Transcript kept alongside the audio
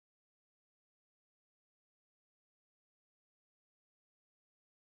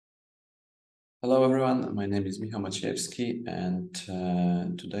Hello everyone, my name is Michal Maciejewski, and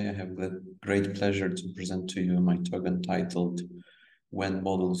today I have the great pleasure to present to you my talk entitled When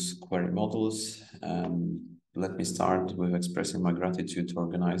Models Query Models. Let me start with expressing my gratitude to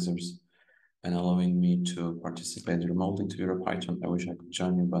organizers and allowing me to participate remotely to EuroPython. I wish I could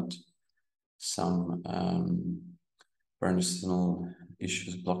join you, but some personal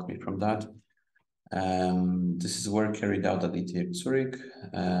issues block me from that. This is work carried out at ETH Zurich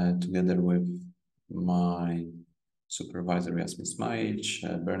together with my supervisor Jasmin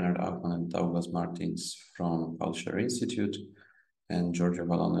Smajic, Bernard Altman and Douglas Martins from Paul Scherrer Institute, and Giorgio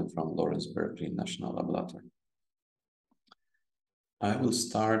Vallone from Lawrence Berkeley National Laboratory. I will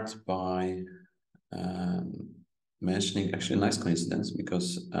start by mentioning actually a nice coincidence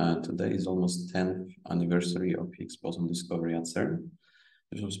because today is almost 10th anniversary of Higgs boson discovery at CERN.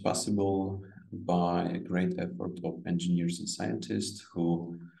 This was possible by a great effort of engineers and scientists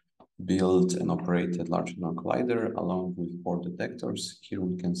who built and operated Large Hadron Collider along with 4 detectors. Here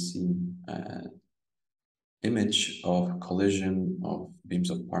we can see an image of collision of beams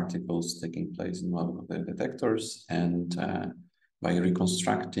of particles taking place in one of the detectors, and by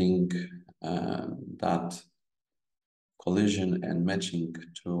reconstructing that collision and matching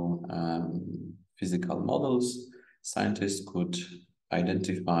to physical models, scientists could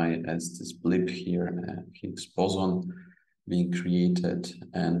identify as this blip here, Higgs boson being created,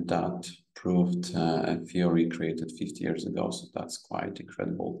 and that proved a theory created 50 years ago. So that's quite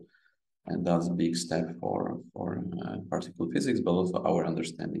incredible, and that's a big step for particle physics, but also our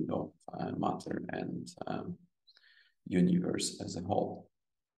understanding of matter and universe as a whole.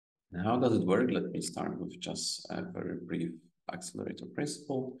 Now, how does it work? Let me start with just a very brief accelerator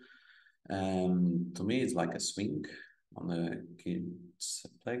principle. To me, it's like a swing on a kid's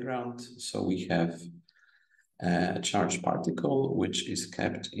playground. So we have a charged particle which is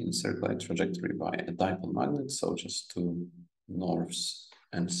kept in circular trajectory by a dipole magnet. So just 2 norths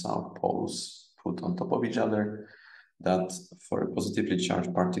and south poles put on top of each other, that for a positively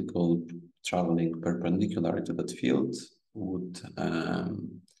charged particle traveling perpendicular to that field would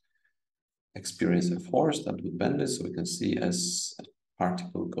experience a force that would bend it. So we can see as a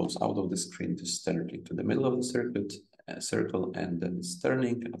particle goes out of the screen, it is turning to the middle of the circle, and then it's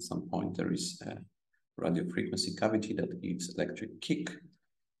turning. At some point there is a radio frequency cavity that gives electric kick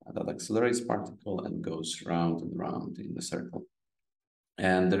that accelerates particle and goes round and round in the circle.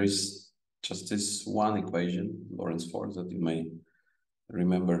 And there is just this one equation, Lorentz force, that you may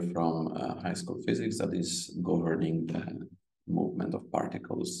remember from high school physics, that is governing the movement of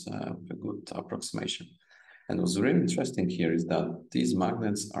particles with a good approximation. And what's really interesting here is that these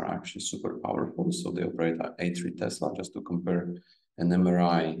magnets are actually super powerful. So they operate at 8.3 Tesla. Just to compare, an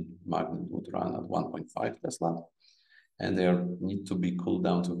MRI magnet would run at 1.5 Tesla. And they need to be cooled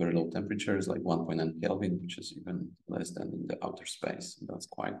down to very low temperatures, like 1.9 Kelvin, which is even less than in the outer space. That's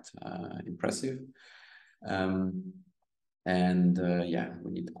quite impressive. Yeah,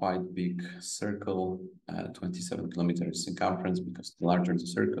 we need quite big circle, 27 kilometers circumference, because the larger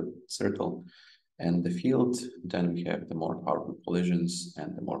the circle and the field, then we have the more powerful collisions,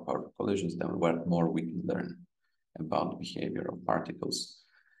 and the more powerful collisions, then more we can learn about behavior of particles.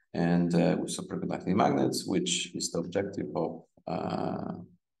 And with superconducting magnets, which is the objective of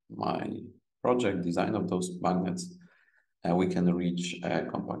my project, design of those magnets, we can reach a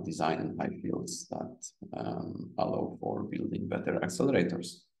compact design and high fields that allow for building better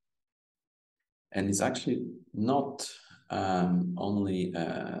accelerators. And it's actually not only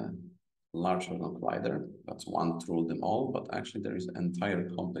a Large Hadron Collider, that's one to rule them all, but actually there is an entire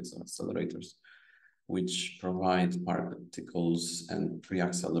complex of accelerators which provide particles and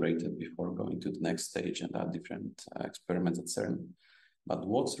pre-accelerated before going to the next stage, and are different experiments at CERN. But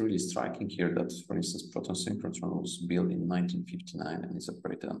what's really striking here, that, for instance, proton synchrotron was built in 1959 and is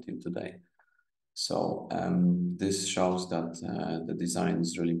operated until today. So this shows that the design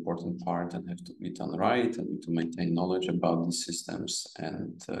is a really important part and have to be done right, and to maintain knowledge about these systems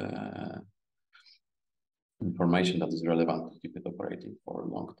and information that is relevant to keep it operating for a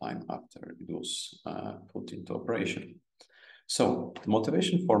long time after it was put into operation. So the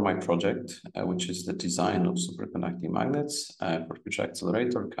motivation for my project, which is the design of superconducting magnets for future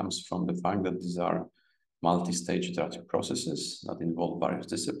accelerator, comes from the fact that these are multi-stage iterative processes that involve various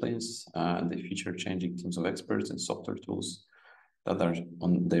disciplines. They feature changing teams of experts and software tools that are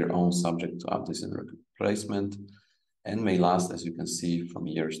on their own subject to updates and replacement, and may last, as you can see, from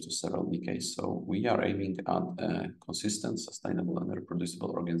years to several decades. So we are aiming at a consistent, sustainable, and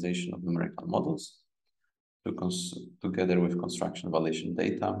reproducible organization of numerical models, together with construction validation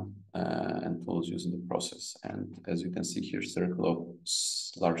data and tools used in the process. And as you can see here, circle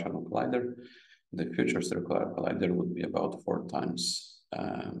of Large Hadron Collider the future circular collider would be about 4 times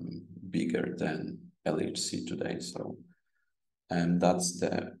bigger than LHC today. So, that's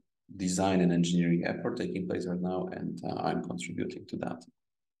the design and engineering effort taking place right now, and I'm contributing to that.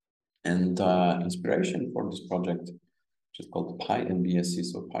 And inspiration for this project, which is called PyMBSE,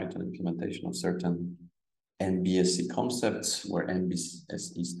 so Python implementation of certain MBSE concepts, where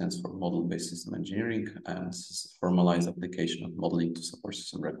MBSE stands for Model-Based System Engineering, and this is a formalized application of modeling to support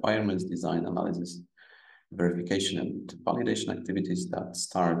system requirements, design, analysis, verification, and validation activities that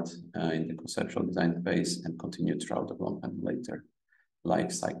start in the conceptual design phase and continue throughout development and later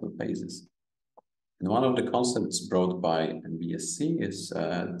life cycle phases. And one of the concepts brought by MBSE is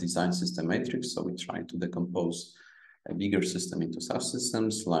design system matrix. So we try to decompose a bigger system into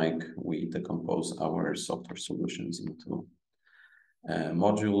subsystems, like we decompose our software solutions into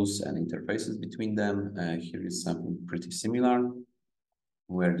modules and interfaces between them. Here is something pretty similar,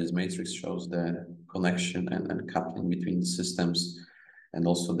 where this matrix shows the connection and coupling between the systems, and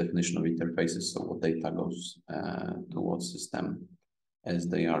also definition of interfaces, so what data goes to what system as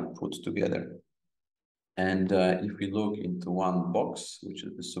they are put together. And if we look into one box, which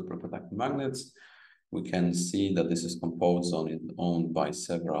is the superconducting magnets, we can see that this is composed on its own by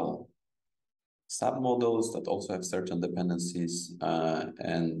several submodels that also have certain dependencies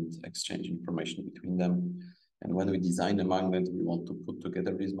and exchange information between them. And when we design a magnet, we want to put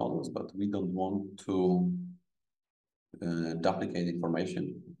together these models, but we don't want to duplicate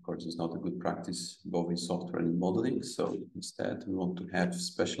information. Of course, it's not a good practice both in software and in modeling. So instead, we want to have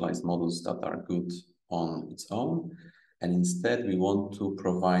specialized models that are good on its own. And instead, we want to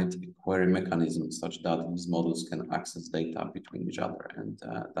provide a query mechanism such that these models can access data between each other. And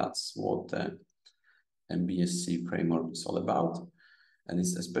that's what the MBSE framework is all about. And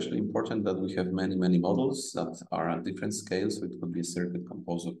it's especially important that we have many, many models that are at different scales. So it could be a circuit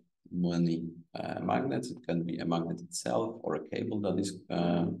composed of many magnets. It can be a magnet itself, or a cable that is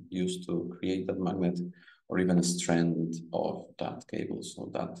used to create that magnet, or even a strand of that cable. So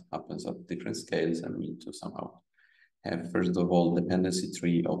that happens at different scales, and we need to somehow have, first of all, dependency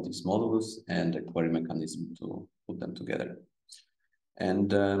tree of these models and a query mechanism to put them together.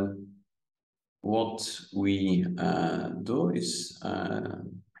 And what we do is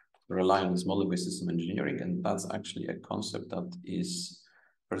rely on this model-based system engineering, and that's actually a concept that is,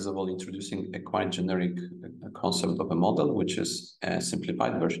 first of all, introducing a quite generic concept of a model, which is a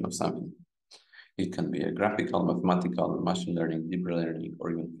simplified version of something. It can be a graphical, mathematical, machine learning, deep learning,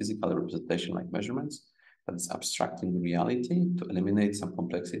 or even physical representation like measurements that is abstracting reality to eliminate some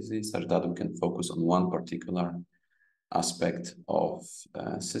complexity such that we can focus on one particular aspect of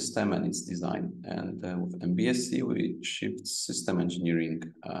system and its design. And with MBSE, we shift system engineering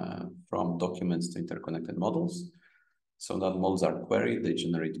from documents to interconnected models, so that models are queried, they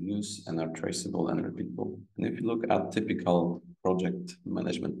generate views, and are traceable and repeatable. And if you look at typical project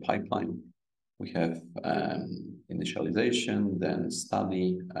management pipeline, we have initialization, then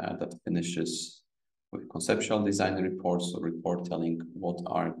study that finishes with conceptual design reports, so report telling what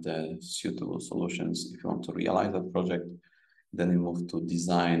are the suitable solutions if you want to realize that project. Then we move to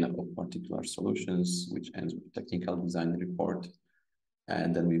design of particular solutions, which ends with technical design report.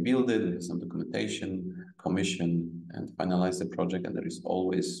 And then we build it with some documentation, commission, and finalize the project. And there is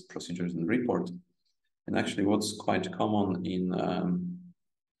always procedures and report. And actually what's quite common in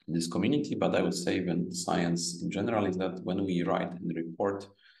this community, but I would say even science in general, is that when we write in the report,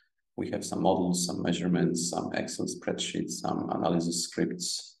 we have some models, some measurements, some Excel spreadsheets, some analysis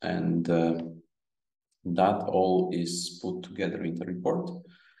scripts, and that all is put together in the report.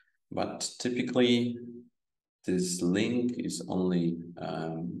 But typically, this link is only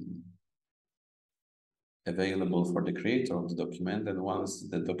available for the creator of the document, and once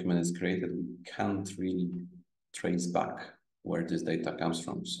the document is created, we can't really trace back where this data comes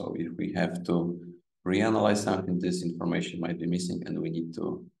from. So if we have to reanalyze something, this information might be missing, and we need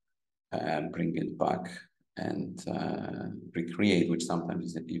to bring it back and recreate, which sometimes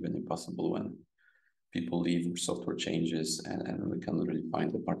is even impossible when people leave or software changes, and we can really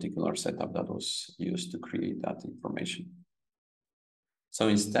find a particular setup that was used to create that information. So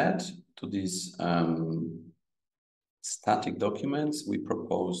instead, to these static documents, we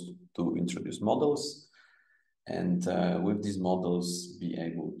proposed to introduce models, and with these models, be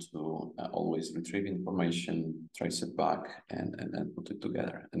able to always retrieve information, trace it back, and put it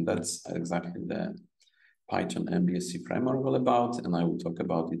together. And that's exactly the Python MBSE framework all about, and I will talk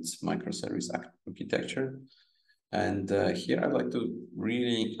about its microservice architecture. And here I'd like to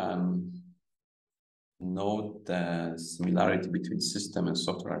really note the similarity between system and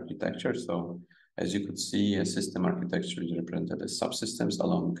software architecture. So As you could see, a system architecture is represented as subsystems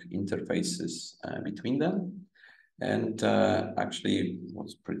along interfaces between them. And actually,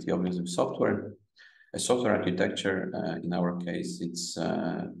 what's pretty obvious with software, a software architecture, in our case, it's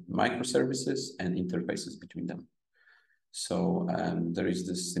microservices and interfaces between them. So there is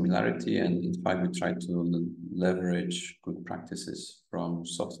this similarity, and in fact, we try to leverage good practices from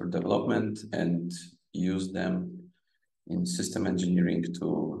software development and use them in system engineering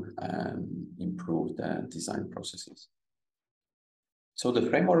to improve the design processes. So the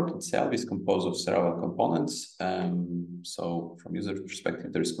framework itself is composed of several components. So from user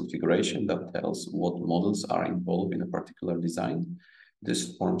perspective, there is configuration that tells what models are involved in a particular design.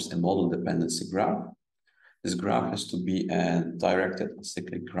 This forms a model dependency graph. This graph has to be a directed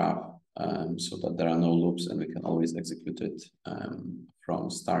cyclic graph so that there are no loops and we can always execute it from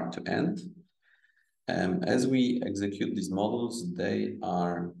start to end. As we execute these models, they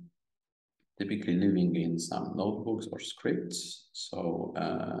are typically living in some notebooks or scripts. So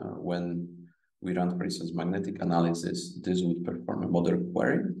when we run, for instance, magnetic analysis, this would perform a model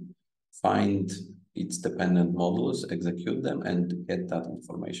query, find its dependent models, execute them, and get that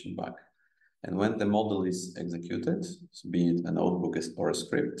information back. And when the model is executed, be it a notebook or a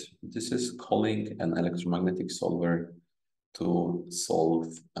script, this is calling an electromagnetic solver to solve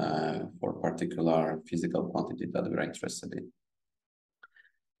for a particular physical quantity that we're interested in.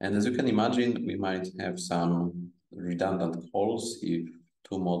 And as you can imagine, we might have some redundant calls if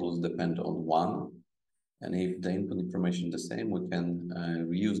two models depend on one. And if the input information is the same, we can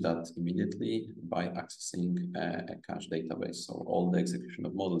reuse that immediately by accessing a cache database. So all the execution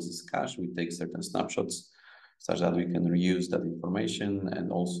of models is cached. We take certain snapshots such that we can reuse that information,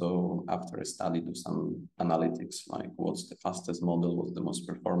 and also after a study do some analytics, like what's the fastest model, what's the most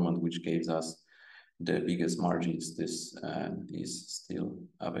performant, which gives us the biggest margins. This is still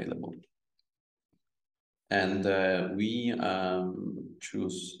available. And we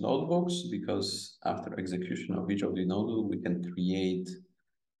choose notebooks because after execution of each of the notebooks, we can create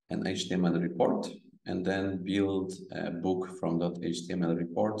an HTML report and then build a book from that HTML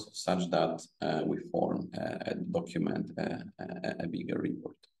report such that we form a document, a bigger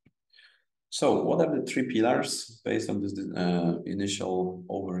report. So what are the three pillars based on this initial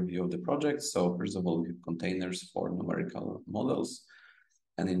overview of the project? So first of all, we have containers for numerical models,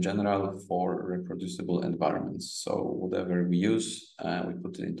 and in general for reproducible environments. So whatever we use, we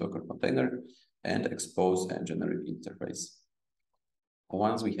put it into a container and expose a generic interface.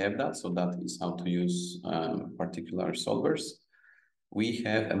 Once we have that, so that is how to use particular solvers. We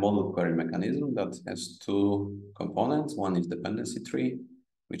have a model query mechanism that has two components. One is dependency tree,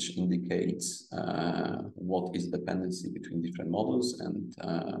 which indicates what is dependency between different models and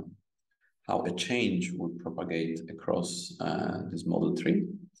how a change would propagate across this model tree,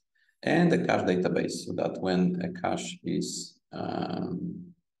 and a cache database, so that when a cache is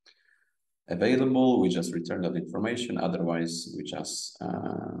available, we just return that information. Otherwise, we just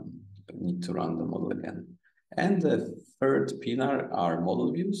need to run the model again. And the third pillar are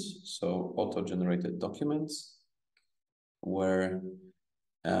model views, so auto-generated documents, where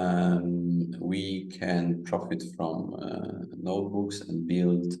we can profit from notebooks and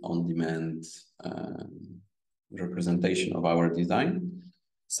build on-demand representation of our design,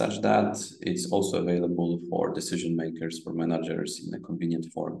 such that it's also available for decision makers, for managers in a convenient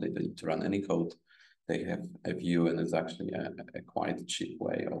form. They don't need to run any code. They have a view, and it's actually a quite cheap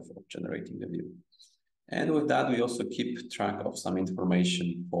way of generating the view. And with that, we also keep track of some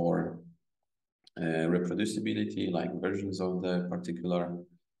information for reproducibility, like versions of the particular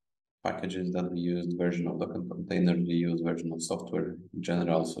packages that we used, version of the container we use, version of software in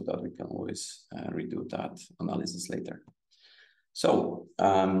general, so that we can always redo that analysis later. So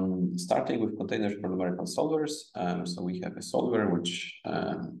starting with containers for numerical solvers. So we have a solver which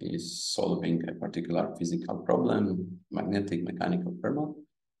is solving a particular physical problem, magnetic, mechanical, thermal.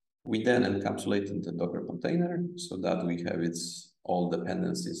 We then encapsulate in the Docker container so that we have its all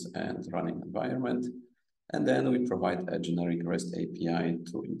dependencies and running environment. And then we provide a generic REST API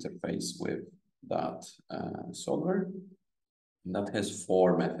to interface with that solver. And that has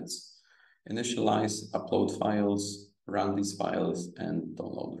four methods: initialize, upload files, run these files, and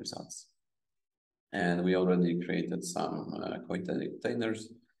download results. And we already created some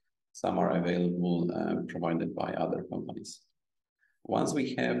containers. Some are available provided by other companies. Once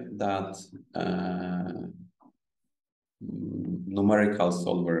we have that numerical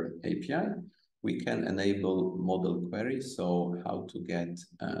solver API, we can enable model queries, so how to get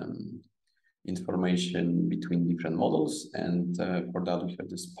information between different models. And for that, we have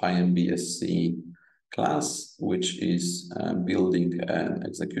this PyMBSC class, which is building an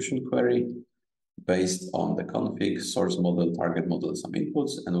execution query based on the config, source model, target model, some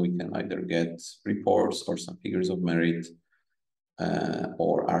inputs, and we can either get reports or some figures of merit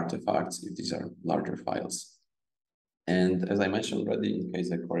or artifacts if these are larger files. And as I mentioned already, in case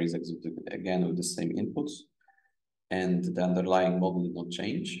the query is executed again with the same inputs, and the underlying model did not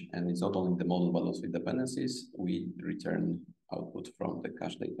change, and it's not only the model but also dependencies, we return output from the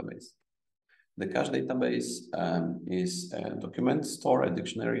cache database. The cache database is a document store, a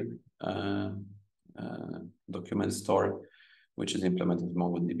dictionary document store, which is implemented in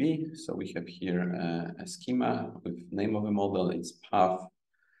MongoDB. So we have here a schema with name of a model, its path,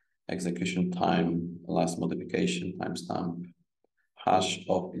 execution time, last modification, timestamp, hash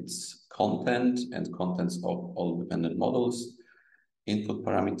of its content and contents of all dependent models, input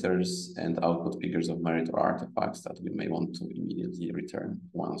parameters, and output figures of merit or artifacts that we may want to immediately return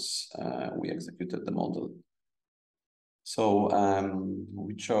once we executed the model. So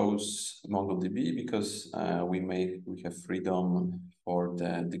we chose MongoDB because we have freedom for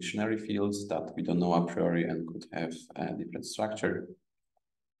the dictionary fields that we don't know a priori and could have a different structure.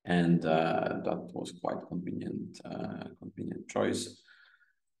 And that was quite convenient choice.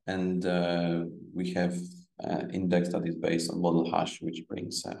 And we have index that is based on model hash, which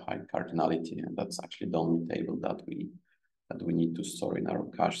brings a high cardinality, and that's actually the only table that we need to store in our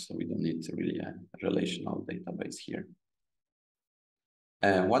cache. So we don't need really a relational database here.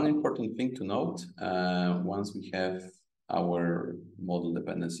 One important thing to note: once we have our model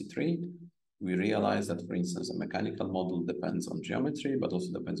dependency tree, we realize that, for instance, a mechanical model depends on geometry, but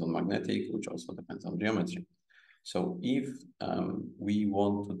also depends on magnetic, which also depends on geometry. So if we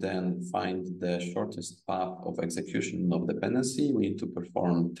want to then find the shortest path of execution of dependency, we need to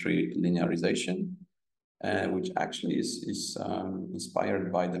perform tree linearization, which actually is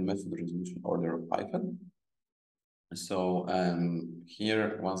inspired by the method resolution order of Python. So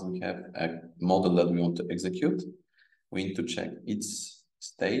here, once we have a model that we want to execute, we need to check its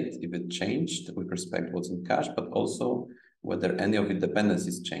state, if it changed with respect to what's in cache, but also whether any of its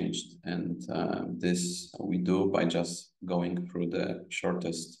dependencies changed. And this we do by just going through the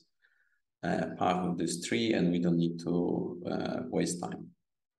shortest path of this tree, and we don't need to waste time.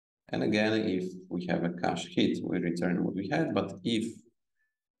 And again, if we have a cache hit, we return what we had. But if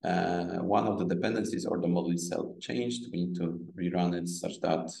one of the dependencies or the model itself changed, we need to rerun it such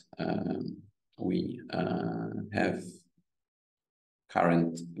that we have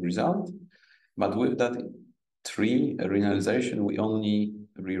current result. But with that tree linearization, we only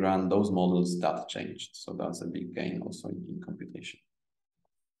rerun those models that changed. So that's a big gain also in computation.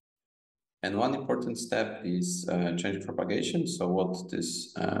 And one important step is change propagation. So what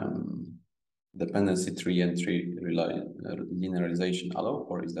this dependency tree and tree linearization allow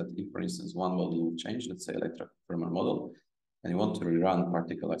for is that if, for instance, one model will change, let's say electroconformer model, and you want to rerun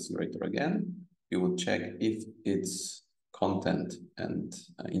particle accelerator again, you would check if its content and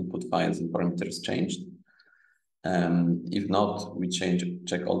input files and parameters changed. If not, we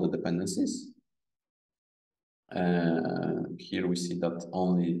check all the dependencies. Here we see that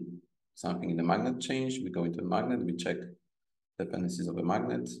only something in the magnet changed. We go into the magnet, we check dependencies of a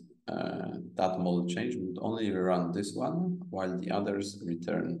magnet. That model change would only rerun this one, while the others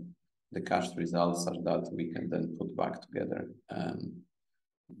return the cached results such that we can then put back together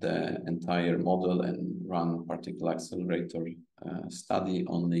the entire model and run particle accelerator study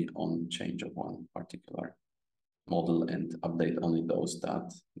only on change of one particular model and update only those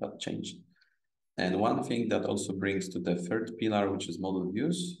that changed. And one thing that also brings to the third pillar, which is model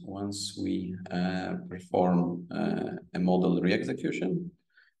views, once we perform a model re-execution,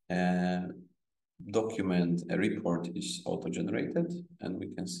 document, a report is auto-generated, and we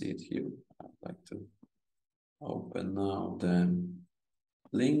can see it here. I'd like to open now the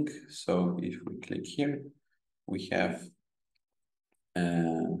link. So if we click here, we have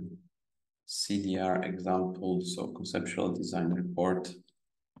CDR example, so conceptual design report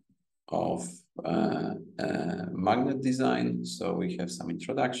of magnet design. So we have some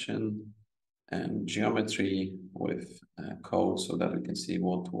introduction and geometry with code so that we can see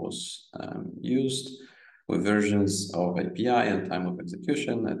what was used, with versions of API and time of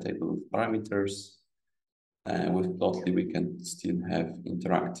execution, a table of parameters. With Plotly, we can still have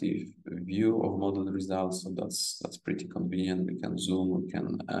interactive view of model results, so that's pretty convenient. We can zoom, we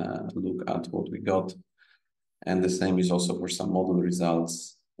can look at what we got. And the same is also for some model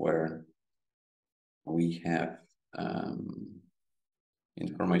results where we have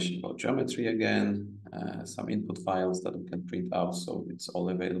information about geometry again, some input files that we can print out, so it's all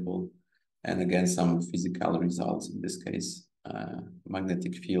available. And again, some physical results, in this case,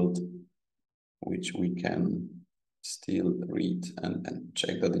 magnetic field, which we can still read and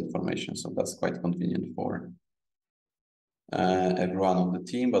check that information. So that's quite convenient for everyone on the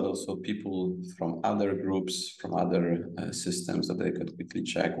team, but also people from other groups, from other systems that they could quickly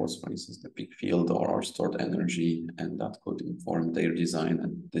check what's, for instance, the peak field or stored energy, and that could inform their design.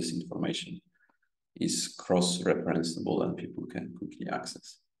 And this information is cross-referenceable and people can quickly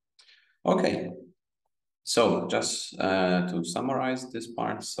access. Okay, so just to summarize this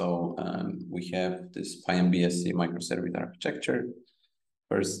part, so we have this PyMBSC microservice architecture.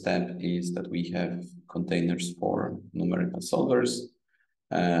 First step is that we have containers for numerical solvers.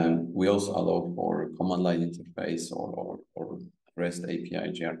 We also allow for command line interface or REST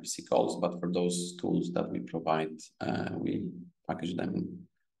API gRPC calls, but for those tools that we provide, we package them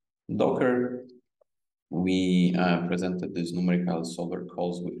in Docker. We presented these numerical solver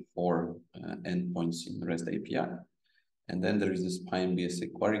calls with 4 endpoints in REST API. And then there is this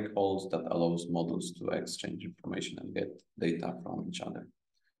PyMBSC query calls that allows models to exchange information and get data from each other.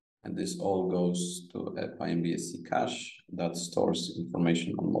 And this all goes to a PyMBSC cache that stores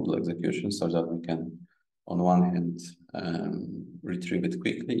information on model execution so that we can, on one hand, retrieve it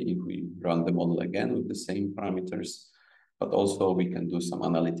quickly if we run the model again with the same parameters, but also we can do some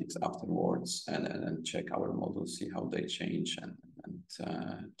analytics afterwards and check our models, see how they change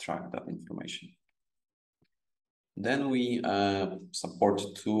and track that information. Then we support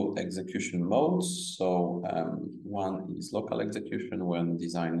 2 execution modes. So one is local execution, when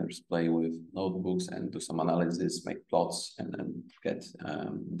designers play with notebooks and do some analysis, make plots, and then get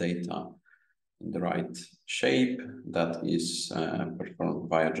data in the right shape. That is performed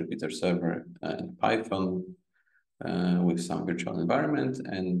via Jupyter server in Python with some virtual environment.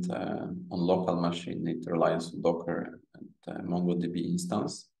 And on local machine, it relies on Docker and MongoDB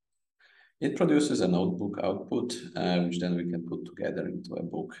instance. It produces a notebook output, which then we can put together into a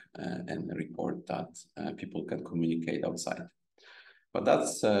book and a report that people can communicate outside. But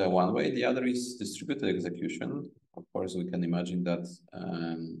that's one way. The other is distributed execution. Of course, we can imagine that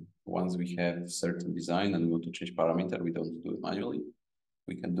once we have certain design and we want to change parameter, we don't do it manually.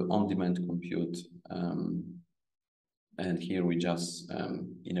 We can do on-demand compute. And here we just,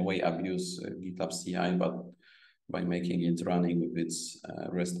 in a way, abuse GitLab CI, but by making it running with its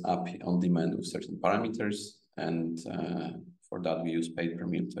REST API on demand with certain parameters. And for that, we use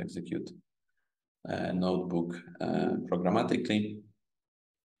papermill to execute a notebook programmatically.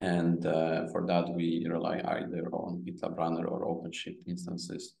 And for that, we rely either on GitLab Runner or Openshift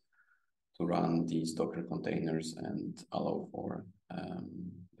instances to run these Docker containers and allow for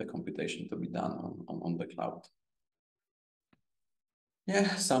the computation to be done on the cloud.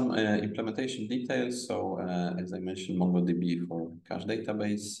 Yeah, some implementation details. So as I mentioned, MongoDB for cache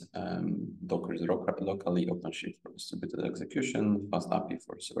database, Docker is locally, OpenShift for distributed execution, fast API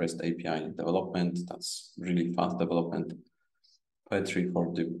for REST API development. That's really fast development. Poetry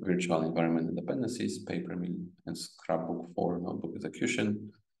for the virtual environment and dependencies, papermill and scrapbook for notebook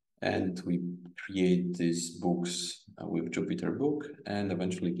execution. And we create these books with Jupyter Book and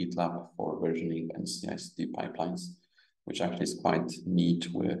eventually GitLab for versioning and CI/CD pipelines, which actually is quite neat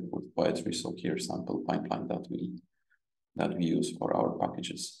with Poetry. So here's sample pipeline that we use for our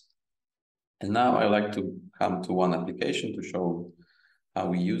packages. And now I like to come to one application to show how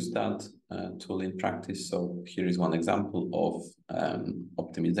we use that tool in practice. So here is one example of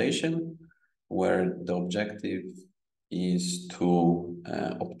optimization, where the objective is to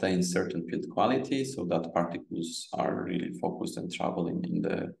obtain certain field quality so that particles are really focused and traveling in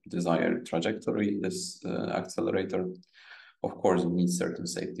the desired trajectory, this accelerator. Of course, we need certain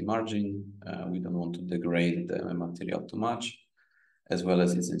safety margin. We don't want to degrade the material too much, as well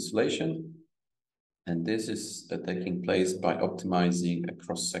as its insulation. And this is taking place by optimizing a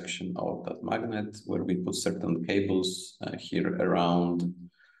cross-section of that magnet, where we put certain cables here around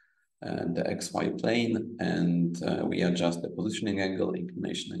the XY plane, and we adjust the positioning angle,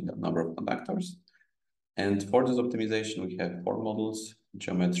 inclination, and the number of conductors. And for this optimization, we have 4 models: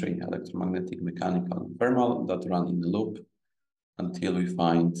 geometry, electromagnetic, mechanical, and thermal, that run in a loop until we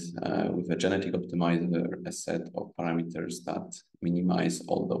find, with a genetic optimizer, a set of parameters that minimize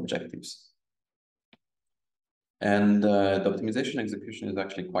all the objectives. And the optimization execution is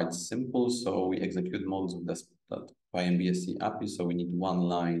actually quite simple. So we execute models with that PyMBSC API. So we need 1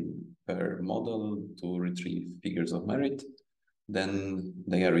 line per model to retrieve figures of merit. Then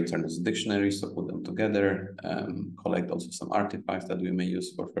they are returned as dictionaries, so put them together, collect also some artifacts that we may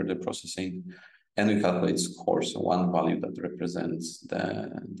use for further processing. And we calculate scores, so 1 value that represents the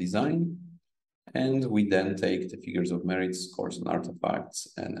design. And we then take the figures of merit, scores, and artifacts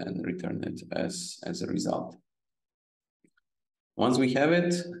and return it as a result. Once we have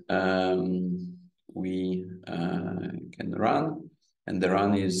it, we can run, and the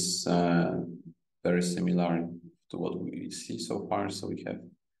run is very similar to what we see so far. So we have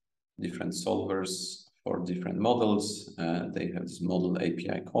different solvers for different models. They have this model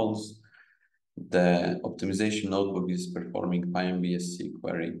API calls. The optimization notebook is performing PyMBSC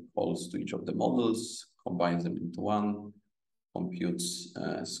query calls to each of the models, combines them into one, computes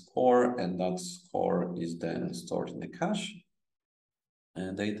a score, and that score is then stored in the cache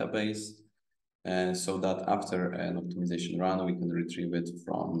database, so that after an optimization run, we can retrieve it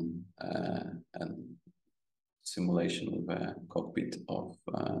from a simulation with a cockpit of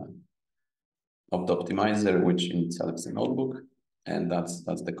the optimizer, which in itself is a notebook. And that's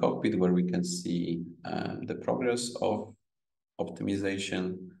the cockpit where we can see the progress of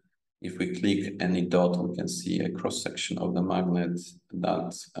optimization. If we click any dot, we can see a cross-section of the magnet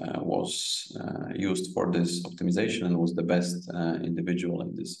that was used for this optimization and was the best individual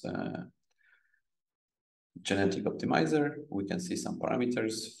in this genetic optimizer. We can see some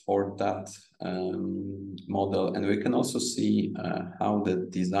parameters for that model, and we can also see how the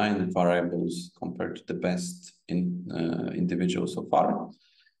design variables compare to the best individual so far.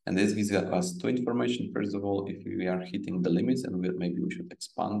 And this gives us two information. First of all, if we are hitting the limits, and maybe we should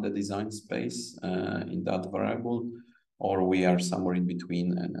expand the design space in that variable, or we are somewhere in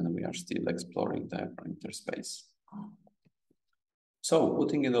between and we are still exploring the parameter space. So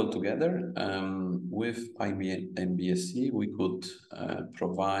putting it all together, with PyMBSC, we could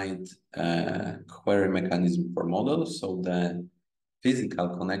provide a query mechanism for models. So the physical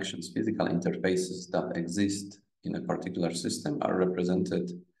connections, physical interfaces that exist in a particular system are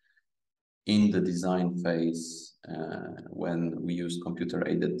represented in the design phase when we use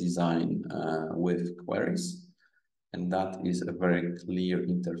computer-aided design with queries. And that is a very clear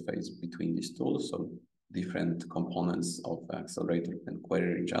interface between these tools. So different components of the accelerator can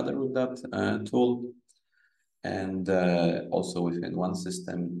query each other with that tool. And also within one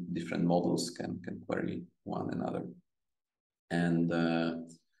system, different models can query one another. And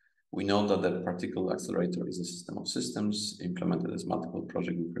we know that the particle accelerator is a system of systems implemented as multiple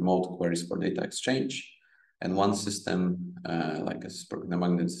projects with remote queries for data exchange. And one system, like a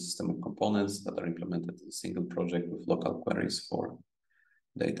magnet system of components that are implemented in a single project with local queries for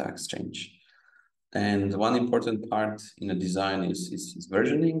data exchange. And one important part in the design is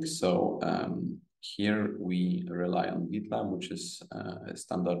versioning. So here we rely on GitLab, which is a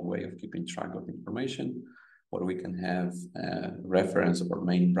standard way of keeping track of information, where we can have a reference of our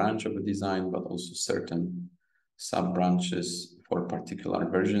main branch of a design, but also certain sub-branches for particular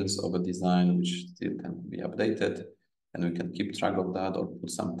versions of a design, which still can be updated. And we can keep track of that or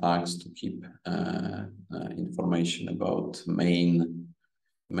put some tags to keep information about main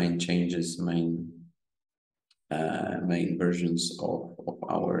changes, main versions of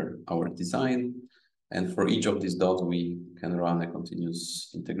our design. And for each of these dots, we can run a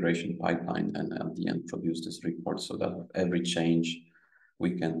continuous integration pipeline and at the end produce this report, so that with every change,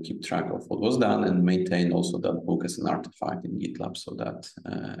 we can keep track of what was done and maintain also that book as an artifact in GitLab so that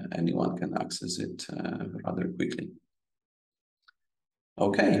anyone can access it rather quickly.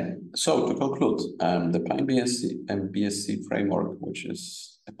 Okay, so to conclude, the PyMBSC framework, which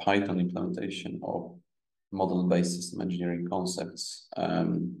is a Python implementation of model-based system engineering concepts,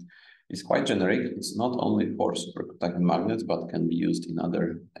 is quite generic. It's not only for superconducting magnets, but can be used in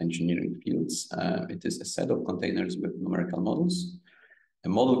other engineering fields. It is a set of containers with numerical models, a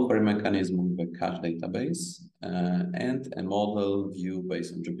model query mechanism with a cache database, and a model view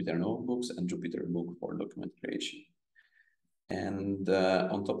based on Jupyter notebooks and Jupyter book for document creation. And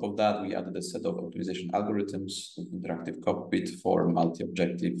on top of that, we added a set of optimization algorithms with interactive cockpit for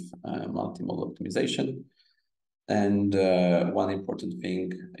multi-objective, multi-model optimization. And one important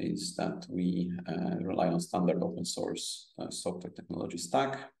thing is that we rely on standard open source software technology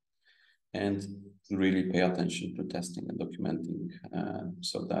stack and really pay attention to testing and documenting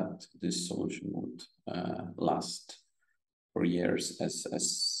so that this solution would last for years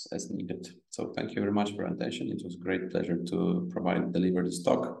as needed. So thank you very much for your attention. It was a great pleasure to deliver this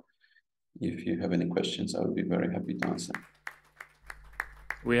talk. If you have any questions, I would be very happy to answer.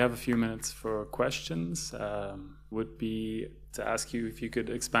 We have a few minutes for questions. Would be to ask you if you could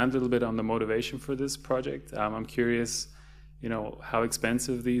expand a little bit on the motivation for this project. I'm curious, how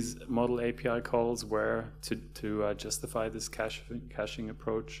expensive these model API calls were to justify this caching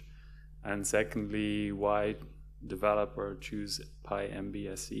approach, and secondly, why develop or choose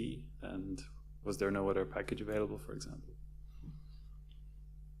PyMBSC, and was there no other package available, for example?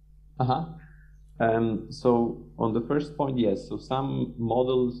 So on the first point, yes. So some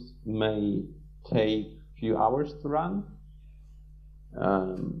models may take a few hours to run,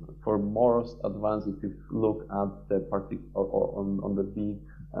 For most advanced, if you look at the on the big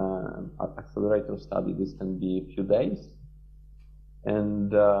accelerator study, this can be a few days.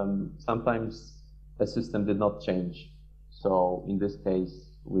 And sometimes the system did not change. So in this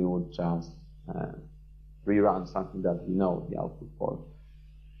case, we would just rerun something that we know the output for.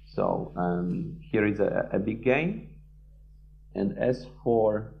 So here is a big gain. And as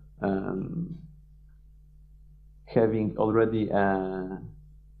for having already a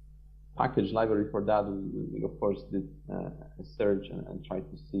package library for that, we of course did a search and tried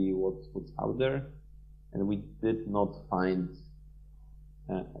to see what's out there. And we did not find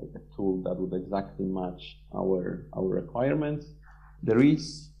a tool that would exactly match our requirements. There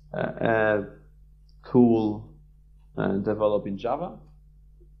is a tool developed in Java,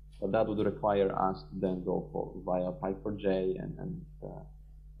 but that would require us to then go via Py4j and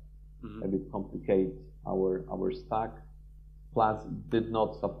a bit complicate our stack. Plus, did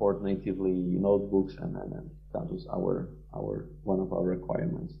not support natively notebooks, and that was one of our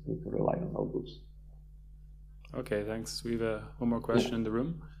requirements to rely on notebooks. Okay, thanks. We have one more question in the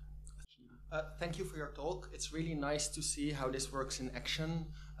room. Thank you for your talk. It's really nice to see how this works in action.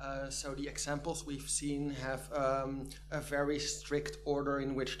 So the examples we've seen have a very strict order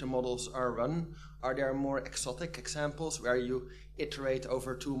in which the models are run. Are there more exotic examples where you iterate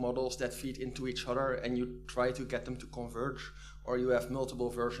over two models that feed into each other and you try to get them to converge, or you have multiple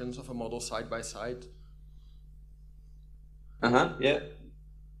versions of a model side by side? Yeah.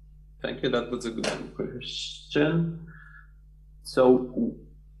 Thank you. That was a good question. So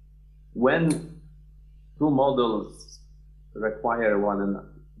when two models require one another,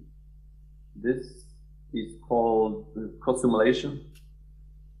 this is called co-simulation.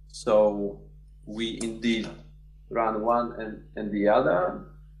 So we indeed run one and the other.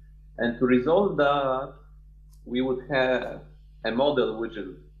 And to resolve that, we would have a model which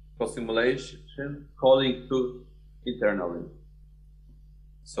is co-simulation calling to internally.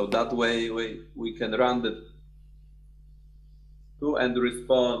 So that way we can run the two and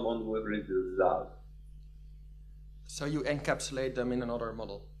respond on with result. So you encapsulate them in another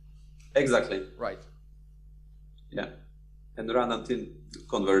model? Exactly. Right. Yeah. And run until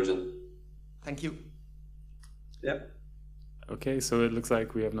conversion. Thank you. Yeah. Okay, so it looks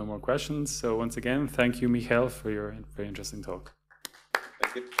like we have no more questions. So once again, thank you, Michal, for your very interesting talk.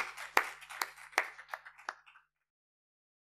 Thank you.